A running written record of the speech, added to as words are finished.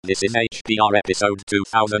This is HPR episode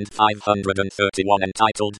 2531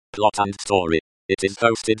 entitled Plot and Story. It is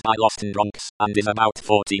hosted by Lostnbronx and is about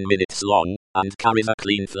 14 minutes long and carries a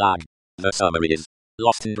clean flag. The summary is: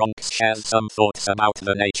 Lostnbronx shares some thoughts about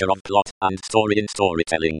the nature of plot and story in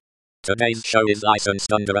storytelling. Today's show is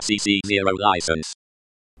licensed under a CC0 license.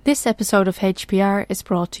 This episode of HPR is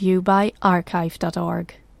brought to you by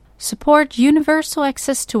archive.org. Support universal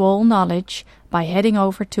access to all knowledge by heading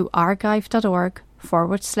over to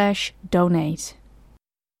archive.org/donate.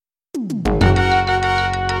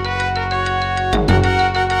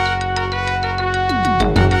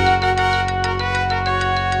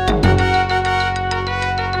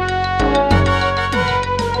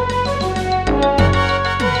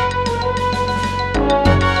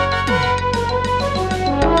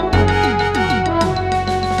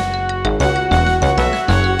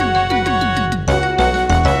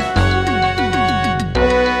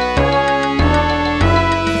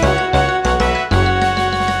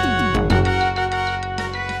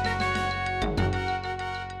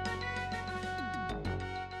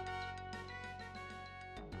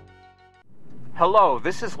 Hello,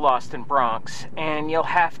 this is Lostnbronx, and you'll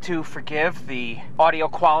have to forgive the audio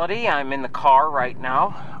quality. I'm in the car right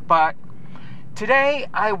now, but today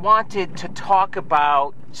I wanted to talk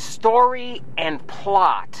about story and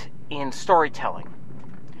plot in storytelling.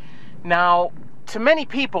 Now, to many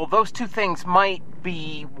people, those two things might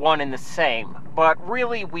be one and the same, but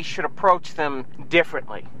really we should approach them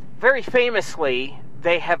differently. Very famously,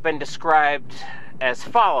 they have been described as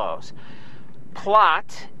follows.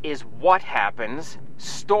 Plot is what happens,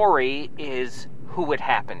 story is who it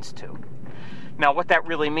happens to. Now, what that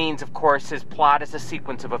really means, of course, is plot is a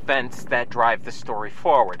sequence of events that drive the story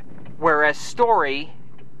forward, whereas story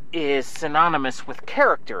is synonymous with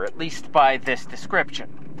character, at least by this description.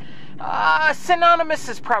 Synonymous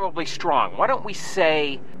is probably strong. Why don't we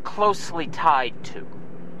say closely tied to?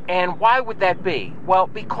 And why would that be? Well,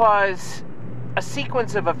 because a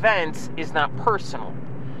sequence of events is not personal.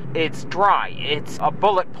 It's dry. It's a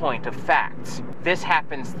bullet point of facts. This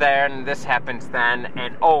happens then, this happens then,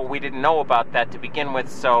 and we didn't know about that to begin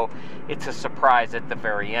with, so it's a surprise at the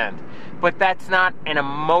very end. But that's not an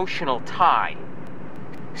emotional tie.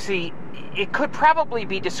 See, it could probably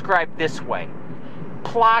be described this way.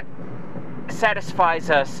 Plot satisfies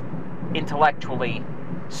us intellectually.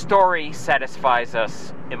 Story satisfies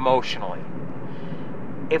us emotionally.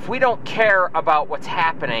 If we don't care about what's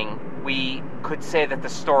happening, we could say that the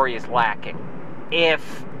story is lacking.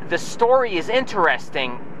 If the story is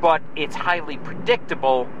interesting, but it's highly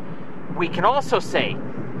predictable, we can also say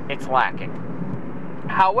it's lacking.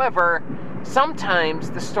 However, sometimes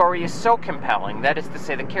the story is so compelling, that is to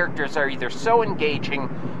say the characters are either so engaging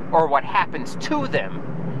or what happens to them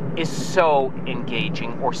is so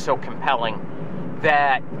engaging or so compelling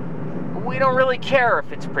that we don't really care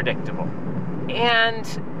if it's predictable. And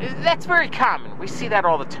that's very common. We see that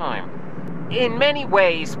all the time. In many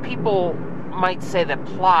ways, people might say that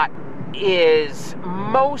plot is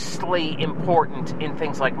mostly important in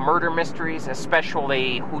things like murder mysteries,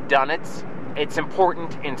 especially whodunits. It's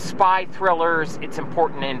important in spy thrillers. It's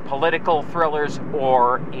important in political thrillers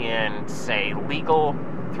or in, say, legal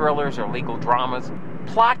thrillers or legal dramas.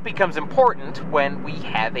 Plot becomes important when we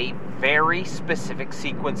have a very specific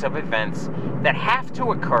sequence of events that have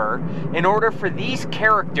to occur in order for these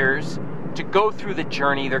characters to go through the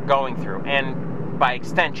journey they're going through, and by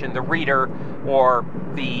extension, the reader or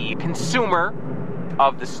the consumer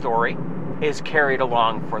of the story is carried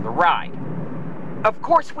along for the ride. Of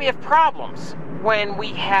course, we have problems when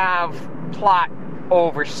we have plot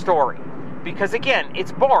over story, because again,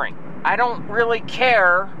 it's boring. I don't really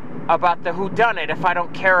care about the whodunit if I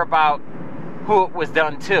don't care about who it was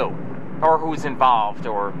done to, or who's involved,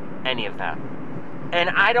 or any of that. And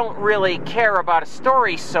I don't really care about a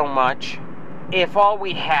story so much if all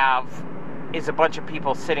we have is a bunch of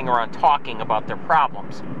people sitting around talking about their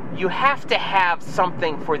problems. You have to have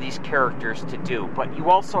something for these characters to do, but you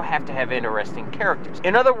also have to have interesting characters.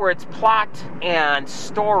 In other words, plot and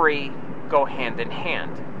story go hand in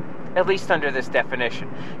hand, at least under this definition.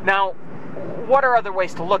 Now, what are other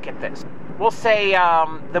ways to look at this? We'll say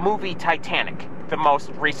the movie Titanic, the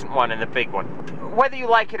most recent one and the big one. Whether you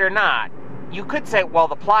like it or not, you could say, well,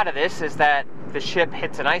 the plot of this is that the ship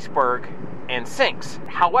hits an iceberg and sinks.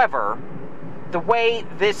 However, the way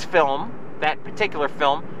this film, that particular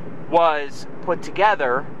film, was put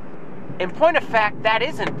together, in point of fact, that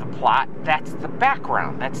isn't the plot, that's the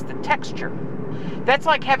background, that's the texture. That's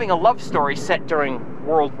like having a love story set during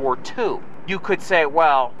World War II. You could say,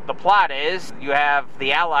 well, the plot is you have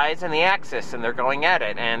the Allies and the Axis, and they're going at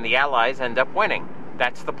it, and the Allies end up winning.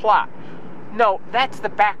 That's the plot. No, that's the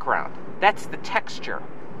background. That's the texture.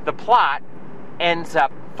 The plot ends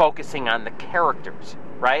up focusing on the characters,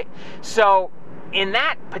 right? So, in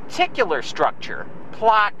that particular structure,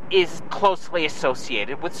 plot is closely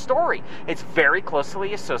associated with story. It's very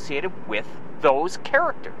closely associated with those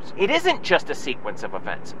characters. It isn't just a sequence of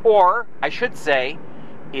events. Or, I should say,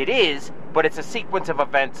 it is, but it's a sequence of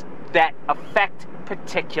events that affect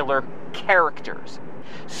particular characters.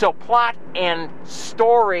 So plot and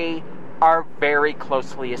story are very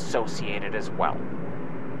closely associated as well.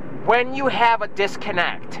 When you have a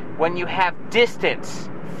disconnect, when you have distance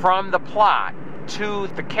from the plot to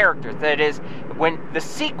the characters, that is, when the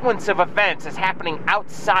sequence of events is happening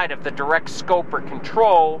outside of the direct scope or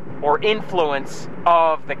control or influence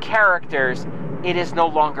of the characters, it is no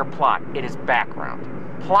longer plot, it is background.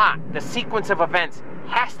 Plot, the sequence of events,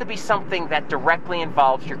 has to be something that directly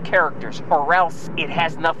involves your characters, or else it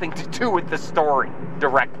has nothing to do with the story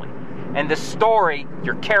directly. And the story,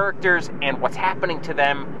 your characters, and what's happening to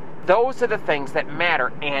them, those are the things that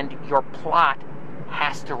matter, and your plot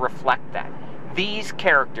has to reflect that. These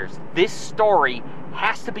characters, this story,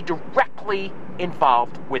 has to be directly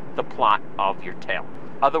involved with the plot of your tale.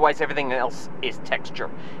 Otherwise, everything else is texture.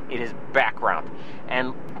 It is background.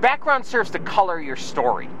 And background serves to color your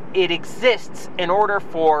story. It exists in order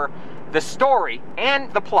for the story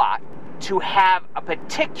and the plot to have a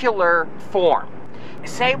particular form.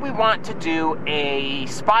 Say we want to do a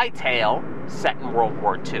spy tale set in World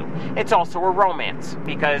War II. It's also a romance,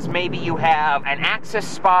 because maybe you have an Axis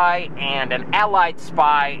spy and an Allied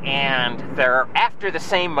spy, and they're after the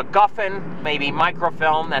same MacGuffin, maybe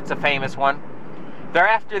microfilm, that's a famous one. They're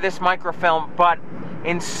after this microfilm, but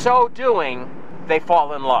in so doing, they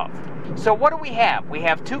fall in love. So what do we have? We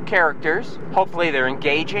have two characters. Hopefully they're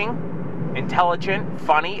engaging, intelligent,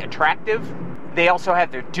 funny, attractive. They also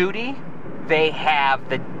have their duty. They have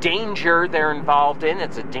the danger they're involved in.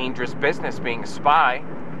 It's a dangerous business being a spy.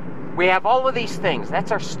 We have all of these things.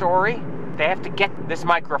 That's our story. They have to get this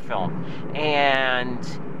microfilm. And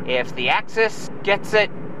if the Axis gets it,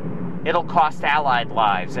 it'll cost Allied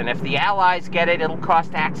lives. And if the Allies get it, it'll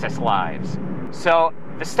cost Axis lives. So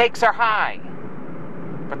the stakes are high.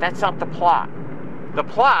 But that's not the plot. The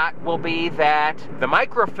plot will be that the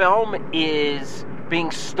microfilm is being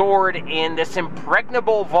stored in this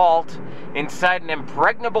impregnable vault inside an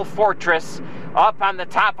impregnable fortress up on the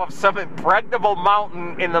top of some impregnable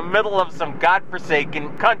mountain in the middle of some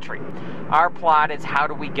godforsaken country. Our plot is, how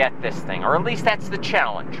do we get this thing? Or at least that's the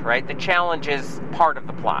challenge, right? The challenge is part of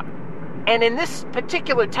the plot. And in this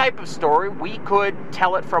particular type of story, we could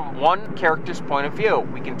tell it from one character's point of view.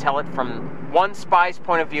 We can tell it from one spy's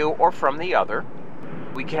point of view or from the other.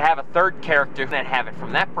 We could have a third character and have it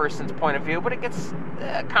from that person's point of view, but it gets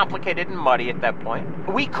complicated and muddy at that point.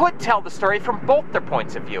 We could tell the story from both their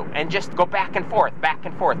points of view and just go back and forth, back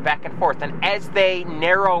and forth, back and forth. And as they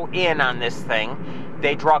narrow in on this thing,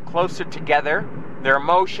 they draw closer together, their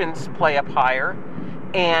emotions play up higher,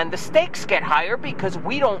 and the stakes get higher because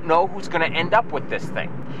we don't know who's going to end up with this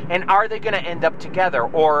thing. And are they going to end up together?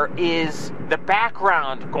 Or is the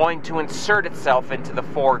background going to insert itself into the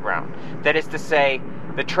foreground? That is to say,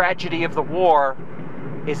 the tragedy of the war,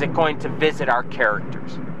 is it going to visit our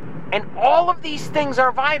characters? And all of these things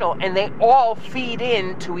are vital, and they all feed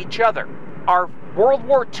into each other. Our World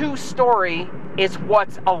War II story is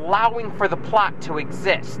what's allowing for the plot to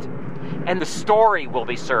exist. And the story will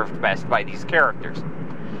be served best by these characters.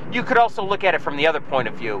 You could also look at it from the other point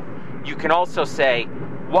of view. You can also say,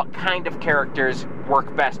 what kind of characters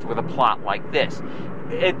work best with a plot like this?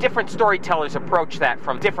 Different storytellers approach that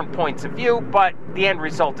from different points of view, but the end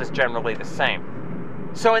result is generally the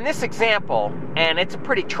same. So in this example, and it's a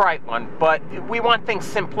pretty trite one, but we want things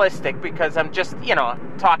simplistic because I'm just,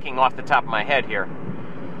 talking off the top of my head here.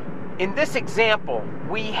 In this example,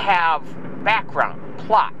 we have background,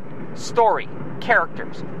 plot, story,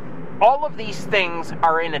 characters. All of these things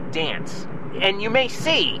are in a dance. And you may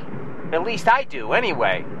see, at least I do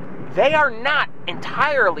anyway, they are not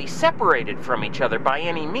entirely separated from each other by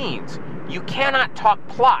any means. You cannot talk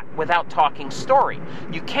plot without talking story.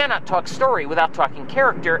 You cannot talk story without talking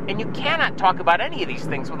character, and you cannot talk about any of these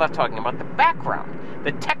things without talking about the background,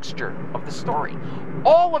 the texture of the story.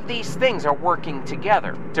 All of these things are working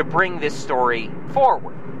together to bring this story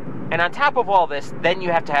forward. And on top of all this, then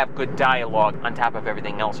you have to have good dialogue on top of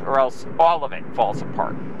everything else, or else all of it falls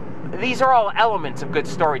apart. These are all elements of good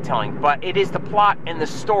storytelling, but it is the plot and the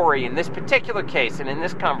story in this particular case and in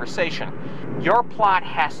this conversation. Your plot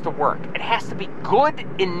has to work. It has to be good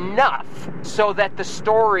enough so that the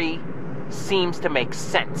story seems to make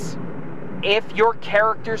sense. If your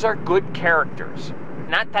characters are good characters,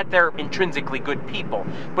 Not that they're intrinsically good people,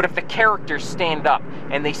 but if the characters stand up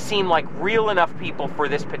and they seem like real enough people for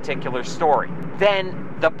this particular story,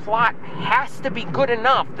 then the plot has to be good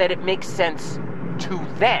enough that it makes sense to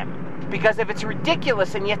them. Because if it's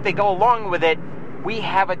ridiculous and yet they go along with it, we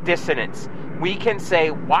have a dissonance. We can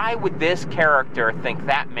say, why would this character think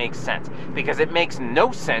that makes sense? Because it makes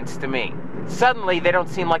no sense to me. Suddenly, they don't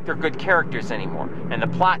seem like they're good characters anymore, and the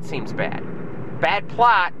plot seems bad. Bad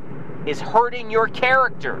plot is hurting your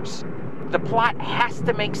characters. The plot has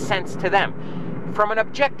to make sense to them. From an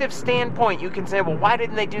objective standpoint, you can say, well, why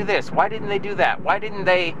didn't they do this? Why didn't they do that? Why didn't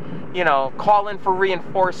they, call in for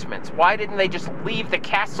reinforcements? Why didn't they just leave the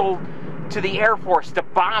castle to the Air Force to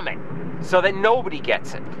bomb it so that nobody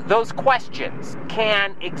gets it? Those questions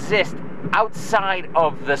can exist outside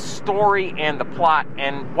of the story and the plot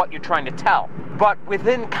and what you're trying to tell. But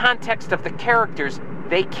within context of the characters,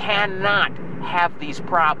 they cannot have these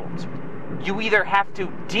problems. You either have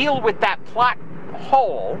to deal with that plot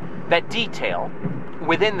hole, that detail,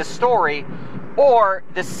 within the story, or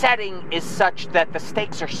the setting is such that the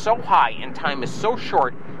stakes are so high and time is so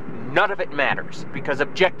short, none of it matters. Because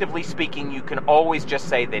objectively speaking, you can always just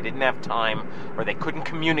say they didn't have time, or they couldn't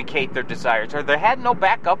communicate their desires, or they had no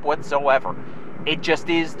backup whatsoever. It just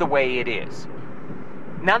is the way it is.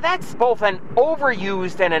 Now that's both an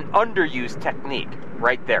overused and an underused technique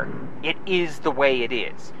right there. It is the way it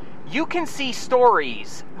is. You can see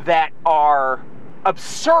stories that are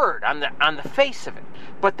absurd on the face of it,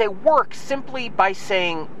 but they work simply by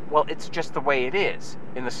saying, well, it's just the way it is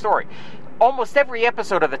in the story. Almost every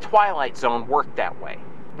episode of The Twilight Zone worked that way.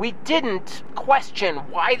 We didn't question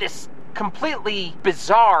why this completely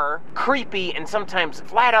bizarre, creepy, and sometimes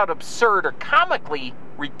flat-out absurd or comically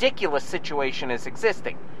ridiculous situation is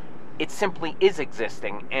existing. It simply is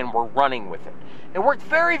existing, and we're running with it. It worked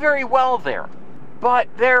very, very well there. But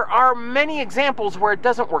there are many examples where it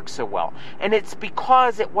doesn't work so well, and it's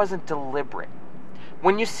because it wasn't deliberate.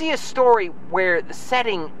 When you see a story where the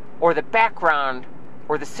setting or the background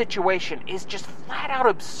or the situation is just flat-out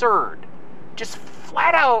absurd, just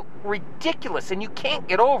flat-out ridiculous, and you can't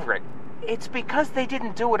get over it, it's because they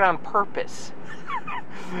didn't do it on purpose.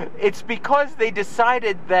 It's because they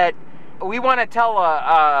decided that we want to tell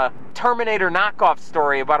a Terminator knockoff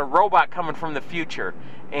story about a robot coming from the future.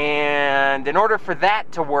 And in order for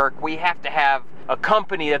that to work, we have to have a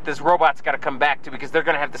company that this robot's got to come back to because they're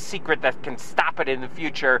going to have the secret that can stop it in the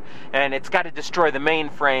future. And it's got to destroy the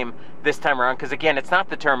mainframe this time around because, again, it's not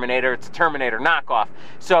the Terminator, it's a Terminator knockoff.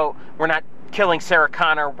 So we're not killing Sarah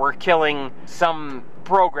Connor, we're killing some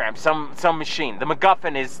program, some machine. The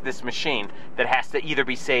MacGuffin is this machine that has to either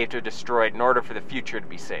be saved or destroyed in order for the future to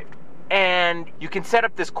be saved. And you can set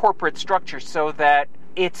up this corporate structure so that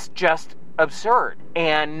it's just absurd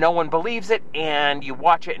and no one believes it, and you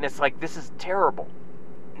watch it and it's like, this is terrible.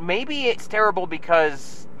 Maybe it's terrible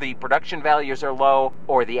because the production values are low,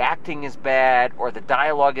 or the acting is bad, or the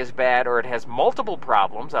dialogue is bad, or it has multiple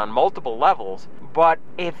problems on multiple levels. But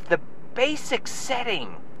if the basic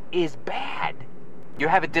setting is bad, you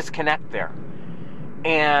have a disconnect there.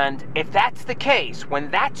 And if that's the case,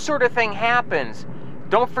 when that sort of thing happens,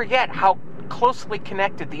 don't forget how closely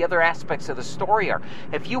connected the other aspects of the story are.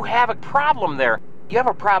 If you have a problem there, you have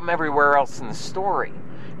a problem everywhere else in the story.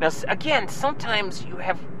 Now, again, sometimes you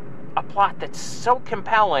have a plot that's so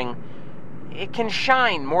compelling, it can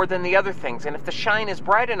shine more than the other things. And if the shine is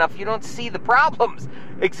bright enough, you don't see the problems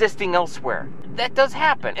existing elsewhere. That does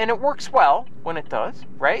happen, and it works well when it does,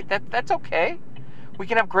 right? That's okay. We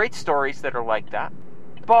can have great stories that are like that.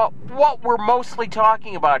 But what we're mostly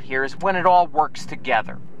talking about here is when it all works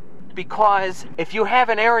together. Because if you have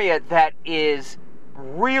an area that is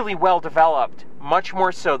really well developed, much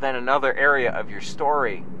more so than another area of your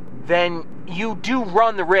story, then you do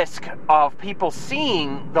run the risk of people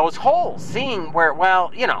seeing those holes, seeing where,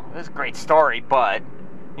 well, it's a great story, but,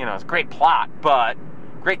 it's a great plot, but,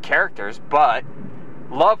 great characters, but,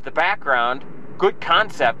 love the background, good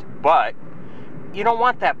concept, but, you don't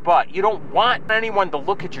want that but. You don't want anyone to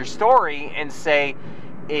look at your story and say,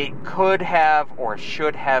 it could have or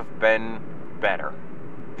should have been better.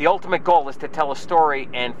 The ultimate goal is to tell a story,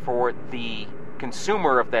 and for the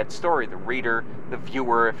consumer of that story, the reader, the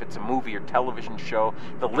viewer, if it's a movie or television show,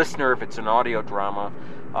 the listener, if it's an audio drama,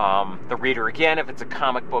 the reader, again, if it's a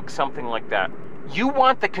comic book, something like that. You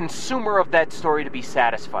want the consumer of that story to be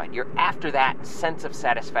satisfied. You're after that sense of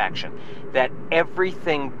satisfaction, that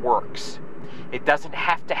everything works. It doesn't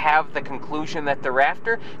have to have the conclusion that they're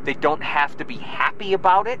after. They don't have to be happy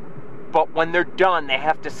about it. But when they're done, they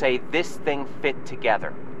have to say, this thing fit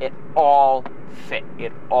together. It all fit.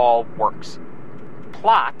 It all works.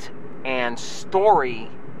 Plot and story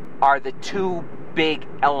are the two big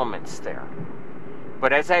elements there.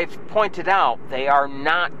 But as I've pointed out, they are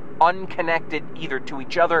not unconnected either to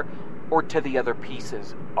each other or to the other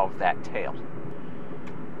pieces of that tale.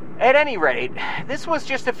 At any rate, this was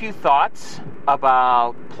just a few thoughts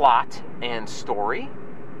about plot and story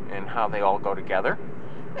and how they all go together.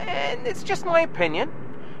 And it's just my opinion.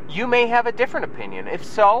 You may have a different opinion. If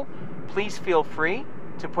so, please feel free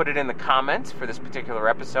to put it in the comments for this particular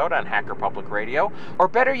episode on Hacker Public Radio. Or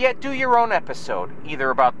better yet, do your own episode,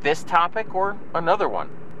 either about this topic or another one.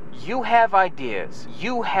 You have ideas,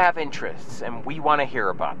 you have interests, and we want to hear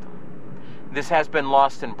about them. This has been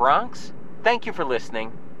Lost in Bronx. Thank you for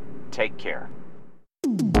listening. Take care.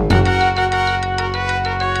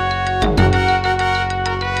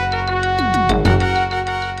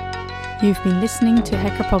 You've been listening to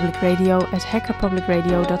Hacker Public Radio at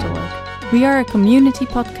hackerpublicradio.org. We are a community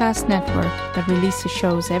podcast network that releases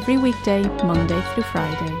shows every weekday, Monday through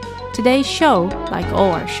Friday. Today's show, like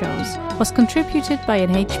all our shows, was contributed by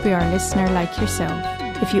an HPR listener like yourself.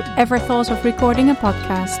 If you ever thought of recording a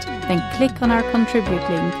podcast, then click on our contribute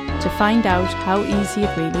link to find out how easy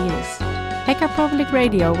it really is. Hacker Public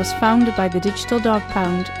Radio was founded by the Digital Dog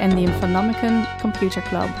Pound and the Infonomicon Computer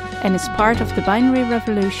Club and is part of the binary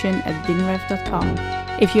revolution at binrev.com.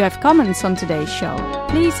 If you have comments on today's show,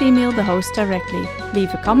 please email the host directly,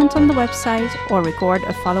 leave a comment on the website, or record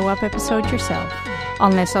a follow-up episode yourself.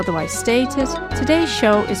 Unless otherwise stated, today's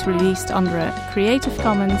show is released under a Creative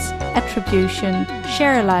Commons Attribution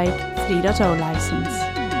Share Alike 3.0 license.